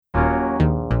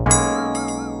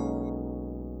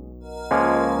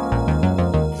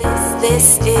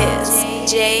This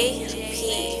is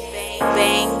J.P.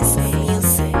 Bangs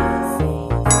Music.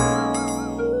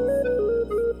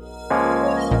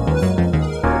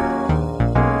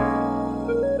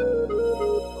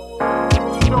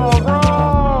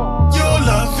 Your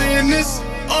loving is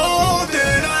all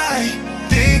that I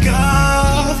think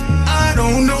of. I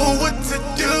don't know what to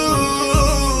do.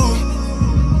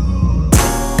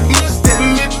 Must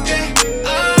admit that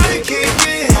I can't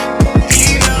get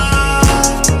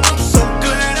enough. I'm so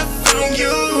glad I found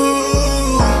you.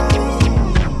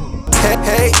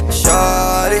 Hey,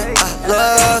 shawty, I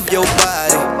love your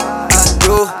body, I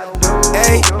do.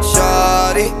 Hey,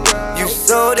 shawty, you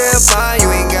so damn fine, you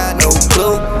ain't got no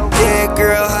clue. Yeah,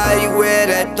 girl, how you wear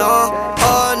that thong?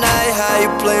 All night, how you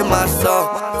play my song?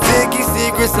 50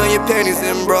 secrets on your panties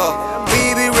and bra.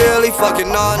 We be really fucking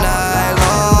all night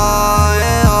long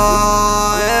and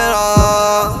on and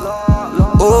on.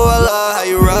 Ooh, I love how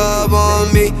you rub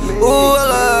on me. Ooh, I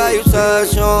love how you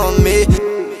touch on me.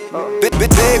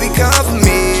 Baby, come for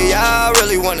me. I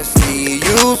really wanna see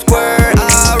you squirt.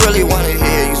 I really wanna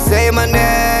hear you say my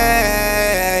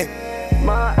name.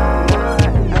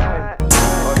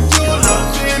 Your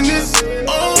loving is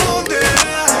all that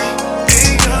I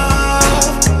think of.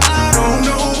 I don't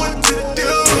know what to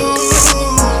do.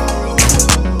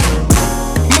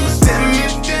 Must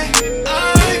admit that I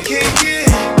can't get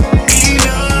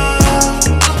enough.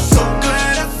 I'm so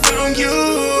glad I found you.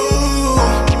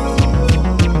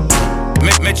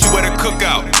 Met you at a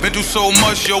cookout. Been through so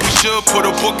much, yo, we should put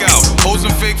a book out. Hoes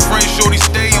and fake friends, shorty,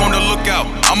 stay on the lookout.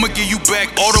 I'ma give you back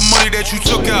all the money that you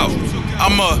took out.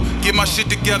 I'ma get my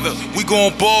shit together, we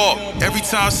gon' ball. Every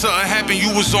time something happened, you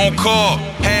was on call.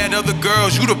 Had other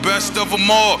girls, you the best of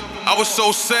them all. I was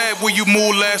so sad when you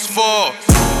moved last fall.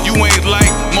 You ain't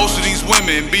like most of these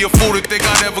women. Be a fool to think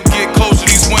I'd ever get close to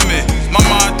these women. My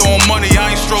mind on money,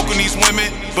 I ain't stroking these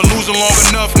women. Been losing long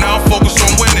enough, now I'm focused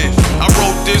on winning. I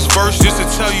wrote this verse just to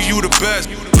tell you the best.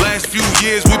 Last few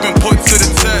years we've been put to the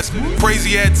test.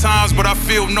 Crazy at times, but I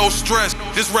feel no stress.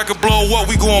 This record blow up,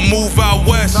 we gon' move out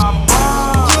west.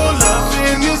 Your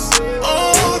loving is all